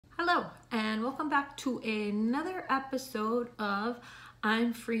Hello, and welcome back to another episode of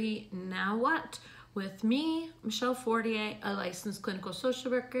I'm Free Now What? With me, Michelle Fortier, a licensed clinical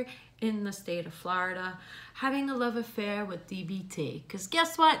social worker in the state of Florida, having a love affair with DBT. Because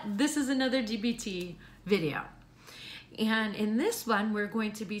guess what? This is another DBT video. And in this one, we're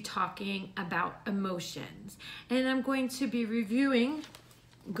going to be talking about emotions. And I'm going to be reviewing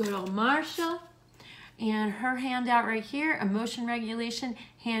good old Marsha and her handout right here, emotion regulation,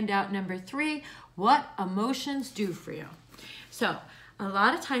 handout number 3, what emotions do for you. So a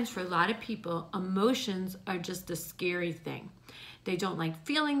lot of times for a lot of people, emotions are just a scary thing. They don't like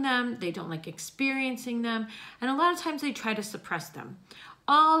feeling them, they don't like experiencing them, and a lot of times they try to suppress them.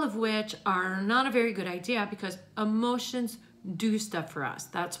 All of which are not a very good idea because emotions do stuff for us.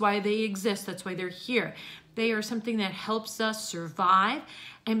 That's why they exist, that's why they're here. They are something that helps us survive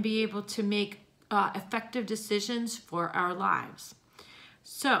and be able to make effective decisions for our lives.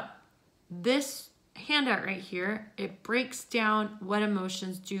 So this handout right here, it breaks down what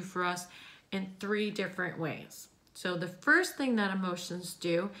emotions do for us in 3 different ways. So the first thing that emotions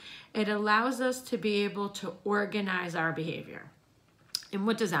do, it allows us to be able to organize our behavior. And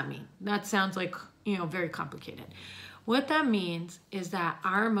what does that mean? That sounds like, very complicated. What that means is that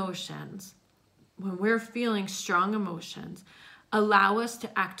our emotions, when we're feeling strong emotions, allow us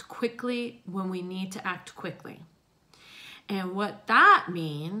to act quickly when we need to act quickly. And what that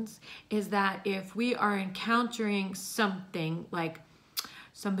means is that if we are encountering something like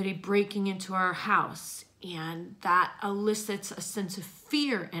somebody breaking into our house and that elicits a sense of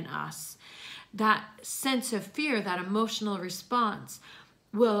fear in us, that sense of fear, that emotional response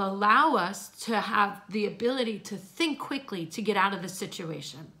will allow us to have the ability to think quickly to get out of the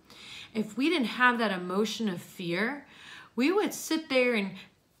situation. If we didn't have that emotion of fear, we would sit there and,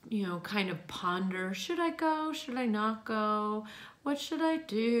 kind of ponder, should I go? Should I not go? What should I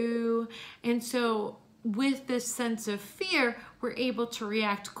do? And so with this sense of fear, we're able to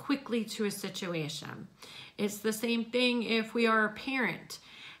react quickly to a situation. It's the same thing if we are a parent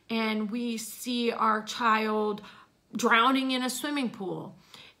and we see our child drowning in a swimming pool.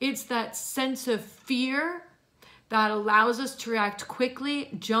 It's that sense of fear that allows us to react quickly,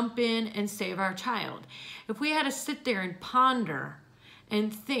 jump in, and save our child. If we had to sit there and ponder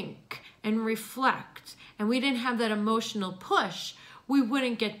and think and reflect, and we didn't have that emotional push, we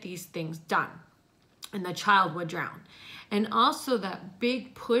wouldn't get these things done, and the child would drown. And also that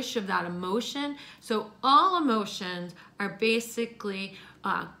big push of that emotion. So all emotions are basically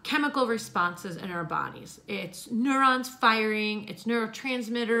chemical responses in our bodies. It's neurons firing, it's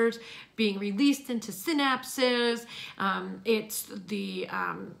neurotransmitters being released into synapses, it's the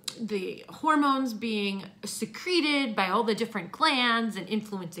hormones being secreted by all the different glands and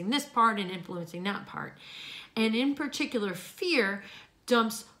influencing this part and influencing that part. And in particular, fear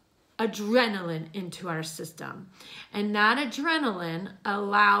dumps adrenaline into our system. And that adrenaline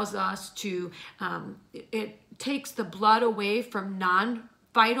allows us to, it takes the blood away from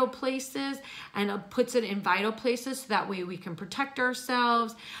non-vital places and puts it in vital places so that way we can protect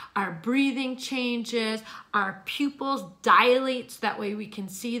ourselves. Our breathing changes, our pupils dilate so that way we can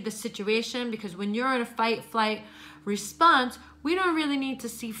see the situation, because when you're in a fight-flight response, we don't really need to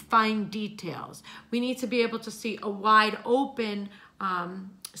see fine details. We need to be able to see a wide open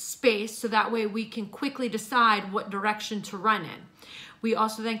space so that way we can quickly decide what direction to run in. We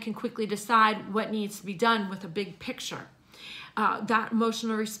also then can quickly decide what needs to be done with a big picture. That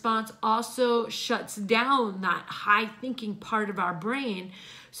emotional response also shuts down that high thinking part of our brain,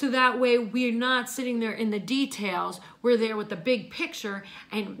 so that way we're not sitting there in the details. We're there with the big picture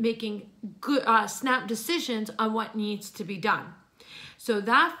and making good snap decisions on what needs to be done. So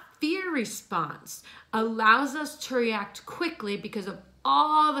that fear response allows us to react quickly because of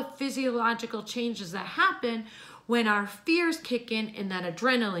all the physiological changes that happen when our fears kick in and that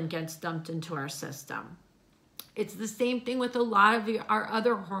adrenaline gets dumped into our system. It's the same thing with a lot of our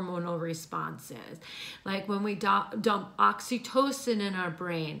other hormonal responses. Like when we dump oxytocin in our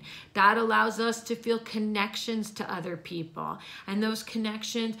brain, that allows us to feel connections to other people. And those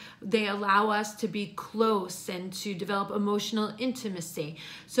connections, they allow us to be close and to develop emotional intimacy.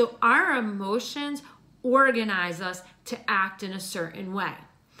 So our emotions organize us to act in a certain way.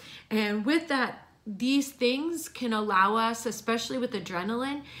 And with that, these things can allow us, especially with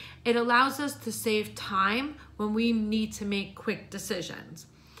adrenaline, it allows us to save time when we need to make quick decisions.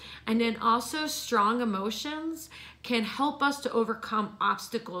 And then also strong emotions can help us to overcome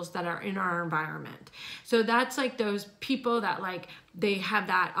obstacles that are in our environment. So that's like those people that like they have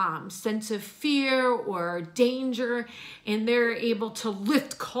that sense of fear or danger, and they're able to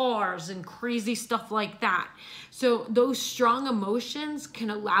lift cars and crazy stuff like that. So those strong emotions can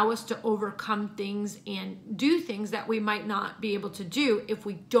allow us to overcome things and do things that we might not be able to do if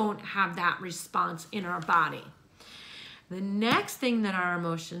we don't have that response in our body. The next thing that our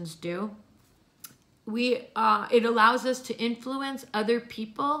emotions do, it allows us to influence other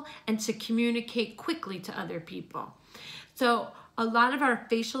people and to communicate quickly to other people. So a lot of our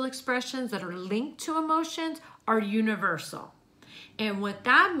facial expressions that are linked to emotions are universal. And what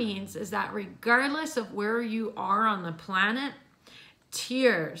that means is that regardless of where you are on the planet,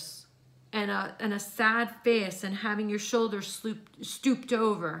 tears and a sad face and having your shoulders stooped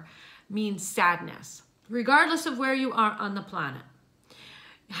over means sadness, regardless of where you are on the planet.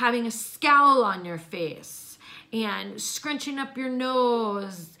 Having a scowl on your face and scrunching up your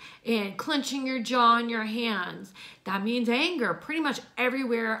nose and clenching your jaw in your hands, that means anger pretty much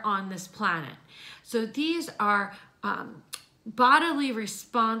everywhere on this planet. So these are bodily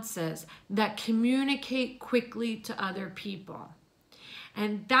responses that communicate quickly to other people.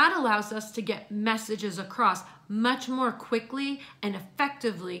 And that allows us to get messages across much more quickly and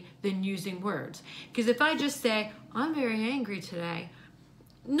effectively than using words. Because if I just say, I'm very angry today,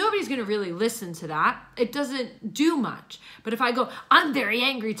 nobody's going to really listen to that. It doesn't do much. But if I go, I'm very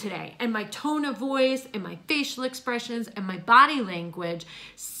angry today, and my tone of voice and my facial expressions and my body language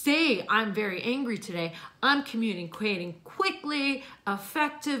say I'm very angry today, I'm communicating quickly,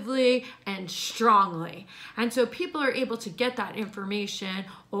 effectively, and strongly. And so people are able to get that information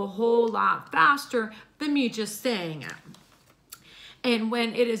a whole lot faster than me just saying it. And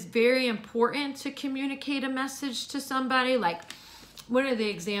when it is very important to communicate a message to somebody, like one of the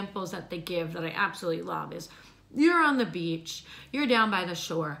examples that they give that I absolutely love is you're on the beach, you're down by the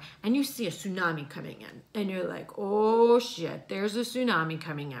shore, and you see a tsunami coming in. And you're like, oh shit, there's a tsunami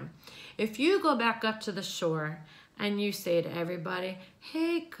coming in. If you go back up to the shore and you say to everybody,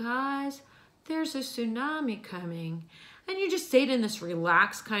 hey guys, there's a tsunami coming, and you just say it in this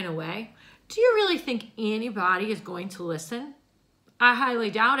relaxed kind of way, do you really think anybody is going to listen? I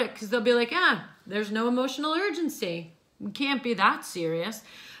highly doubt it, because they'll be like, there's no emotional urgency. It can't be that serious.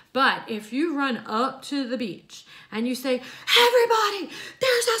 But if you run up to the beach and you say, everybody,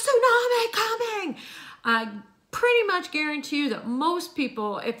 there's a tsunami coming, I pretty much guarantee you that most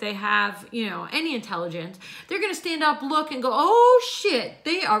people, if they have, any intelligence, they're going to stand up, look, and go, oh shit,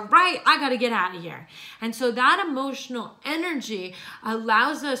 they are right, I got to get out of here. And so that emotional energy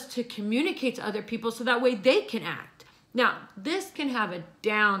allows us to communicate to other people so that way they can act. Now, this can have a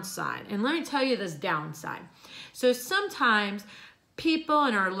downside, and let me tell you this downside. So sometimes people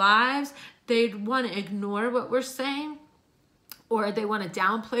in our lives, they'd want to ignore what we're saying, or they want to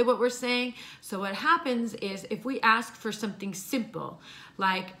downplay what we're saying. So what happens is if we ask for something simple,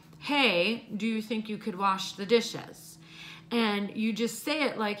 like, hey, do you think you could wash the dishes? And you just say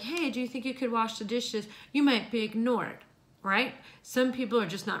it like, hey, do you think you could wash the dishes? You might be ignored, right? Some people are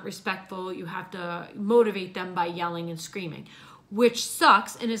just not respectful. You have to motivate them by yelling and screaming, which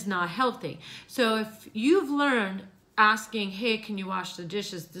sucks and is not healthy. So if you've learned asking, hey, can you wash the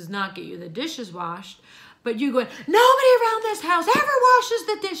dishes, does not get you the dishes washed, but you go, nobody around this house ever washes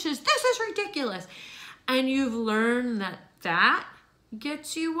the dishes, this is ridiculous, and you've learned that that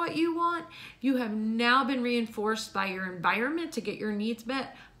gets you what you want, you have now been reinforced by your environment to get your needs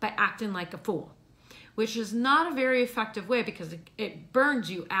met by acting like a fool, which is not a very effective way, because it burns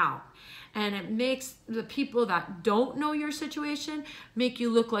you out. And it makes the people that don't know your situation make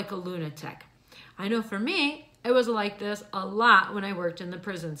you look like a lunatic. I know for me, it was like this a lot when I worked in the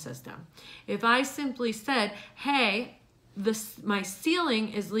prison system. If I simply said, hey, my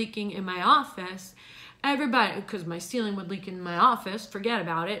ceiling is leaking in my office, everybody, because my ceiling would leak in my office, forget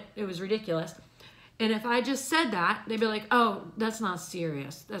about it, it was ridiculous. And if I just said that, they'd be like, oh, that's not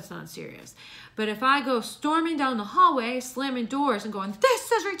serious. That's not serious. But if I go storming down the hallway, slamming doors and going,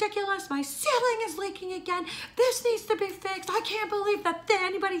 this is ridiculous. My ceiling is leaking again. This needs to be fixed. I can't believe that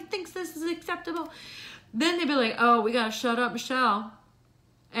anybody thinks this is acceptable. Then they'd be like, oh, we got to shut up, Michelle.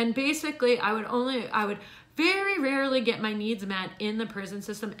 And basically, I would very rarely get my needs met in the prison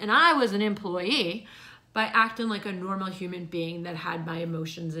system. And I was an employee by acting like a normal human being that had my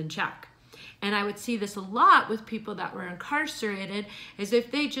emotions in check. And I would see this a lot with people that were incarcerated, is if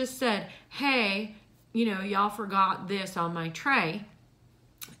they just said, hey, y'all forgot this on my tray,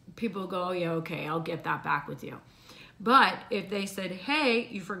 people go, oh, yeah, okay, I'll get that back with you. But if they said, hey,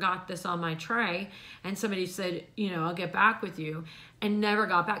 you forgot this on my tray, and somebody said, I'll get back with you, and never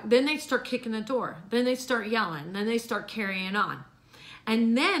got back, then they start kicking the door. Then they start yelling. Then they start carrying on.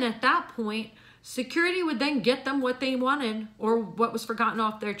 And then at that point, security would then get them what they wanted or what was forgotten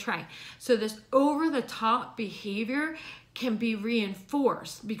off their tray. So this over-the-top behavior can be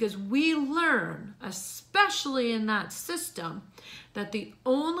reinforced because we learn, especially in that system, that the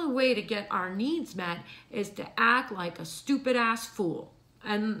only way to get our needs met is to act like a stupid ass fool.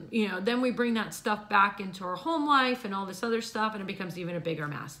 And, then we bring that stuff back into our home life and all this other stuff, and it becomes even a bigger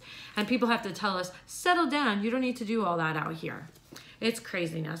mess. And people have to tell us, settle down. You don't need to do all that out here. It's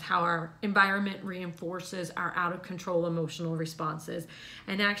craziness how our environment reinforces our out of control emotional responses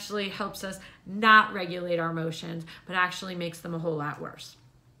and actually helps us not regulate our emotions, but actually makes them a whole lot worse.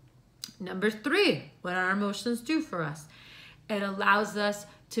 Number 3, what our emotions do for us. It allows us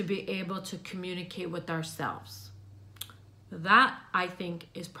to be able to communicate with ourselves. That, I think,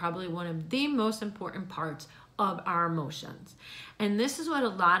 is probably one of the most important parts of our emotions. And this is what a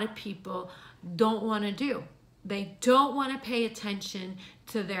lot of people don't want to do. They don't want to pay attention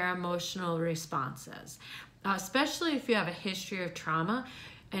to their emotional responses, especially if you have a history of trauma,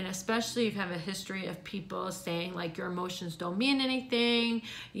 and especially if you have a history of people saying like your emotions don't mean anything,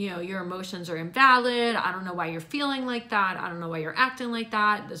 your emotions are invalid, I don't know why you're feeling like that, I don't know why you're acting like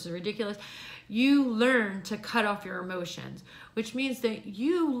that, this is ridiculous. You learn to cut off your emotions, which means that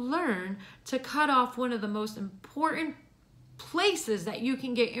you learn to cut off one of the most important places that you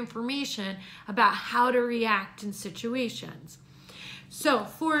can get information about how to react in situations. So,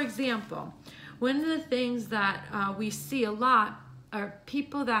 for example, one of the things that we see a lot are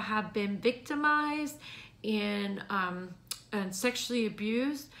people that have been victimized and sexually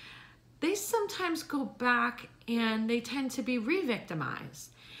abused. They sometimes go back and they tend to be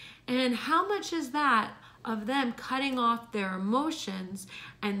re-victimized. And how much is that of them cutting off their emotions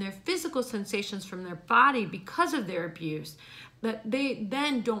and their physical sensations from their body because of their abuse, that they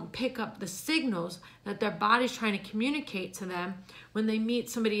then don't pick up the signals that their body's trying to communicate to them when they meet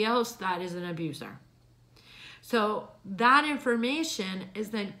somebody else that is an abuser. So that information is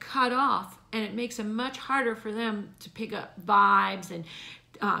then cut off, and it makes it much harder for them to pick up vibes and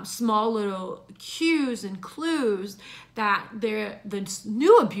small little cues and clues that the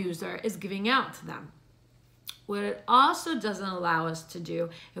new abuser is giving out to them. What it also doesn't allow us to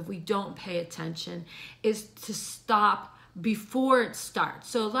do if we don't pay attention is to stop before it starts.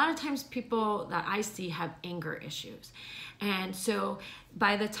 So a lot of times people that I see have anger issues. And so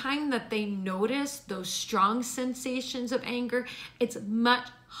by the time that they notice those strong sensations of anger, it's much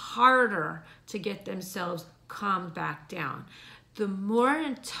harder to get themselves calmed back down. The more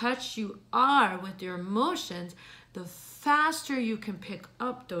in touch you are with your emotions, the faster you can pick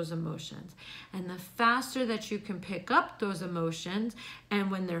up those emotions. And the faster that you can pick up those emotions,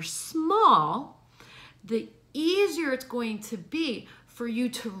 and when they're small, the easier it's going to be for you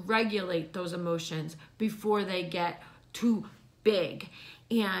to regulate those emotions before they get too big.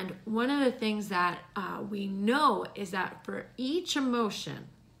 And one of the things that we know is that for each emotion,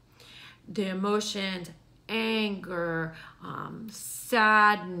 the emotions anger,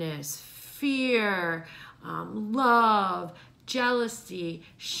 sadness, fear, love, jealousy,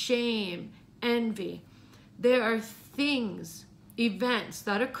 shame, envy. There are things, events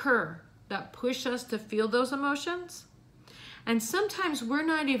that occur that push us to feel those emotions. And sometimes we're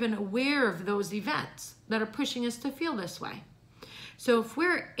not even aware of those events that are pushing us to feel this way. So if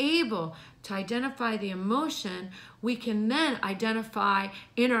we're able to identify the emotion, we can then identify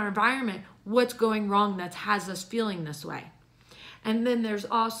in our environment what's going wrong that has us feeling this way. And then there's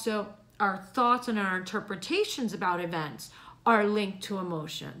also our thoughts and our interpretations about events are linked to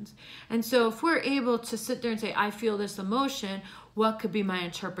emotions. And so if we're able to sit there and say, I feel this emotion, what could be my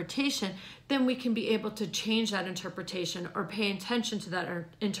interpretation? Then we can be able to change that interpretation or pay attention to that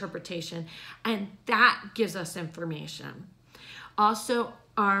interpretation. And that gives us information. Also,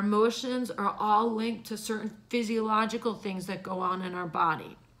 our emotions are all linked to certain physiological things that go on in our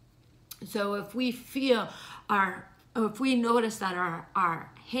body. So if we notice that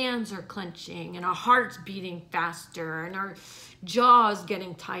our hands are clenching and our heart's beating faster and our jaw's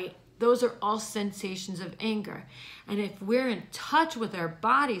getting tight, those are all sensations of anger. And if we're in touch with our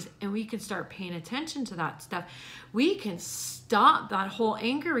bodies and we can start paying attention to that stuff, we can stop that whole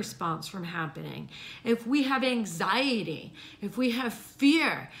anger response from happening. If we have anxiety, if we have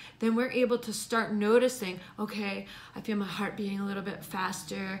fear, then we're able to start noticing, okay, I feel my heart beating a little bit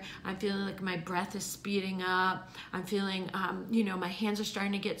faster. I'm feeling like my breath is speeding up. I'm feeling, my hands are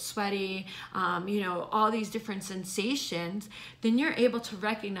starting to get sweaty, all these different sensations. Then you're able to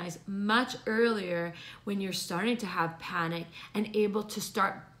recognize much earlier when you're starting to have panic and able to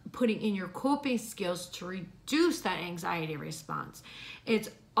start putting in your coping skills to reduce that anxiety response. It's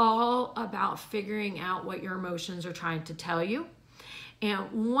all about figuring out what your emotions are trying to tell you.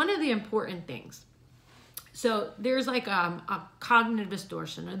 And one of the important things, so there's like a cognitive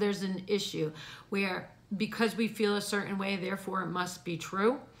distortion, or there's an issue where because we feel a certain way, therefore it must be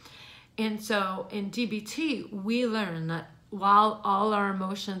true. And so in DBT, we learn that while all our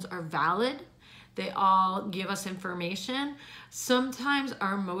emotions are valid, they all give us information, sometimes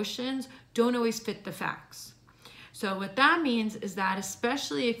our emotions don't always fit the facts. So what that means is that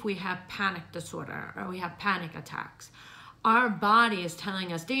especially if we have panic disorder or we have panic attacks, our body is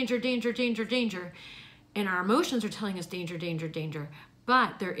telling us danger, danger, danger, danger, and our emotions are telling us danger, danger, danger,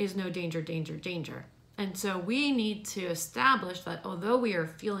 but there is no danger, danger, danger. And so we need to establish that although we are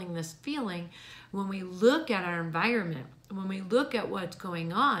feeling this feeling, when we look at our environment, when we look at what's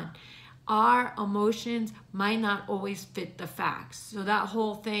going on, our emotions might not always fit the facts. So that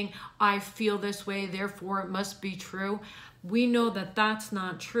whole thing, I feel this way, therefore it must be true, we know that that's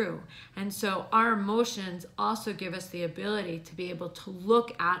not true. And so our emotions also give us the ability to be able to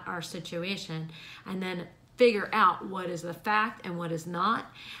look at our situation and then figure out what is the fact and what is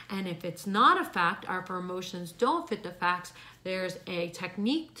not. And if it's not a fact, or if our emotions don't fit the facts, there's a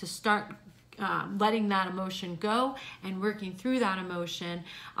technique to start letting that emotion go and working through that emotion,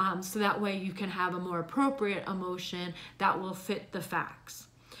 so that way you can have a more appropriate emotion that will fit the facts.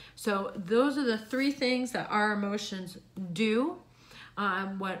 So those are the three things that our emotions do,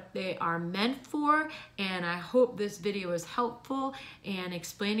 what they are meant for, and I hope this video is helpful in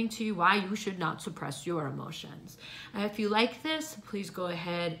explaining to you why you should not suppress your emotions. If you like this, please go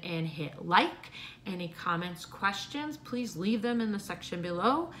ahead and hit like. Any comments, questions, please leave them in the section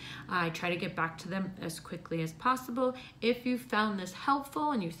below. I try to get back to them as quickly as possible. If you found this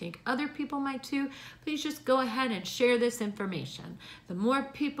helpful and you think other people might too, please just go ahead and share this information. The more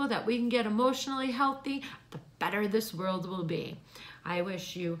people that we can get emotionally healthy, the better this world will be. I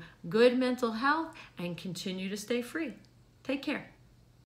wish you good mental health and continue to stay free. Take care.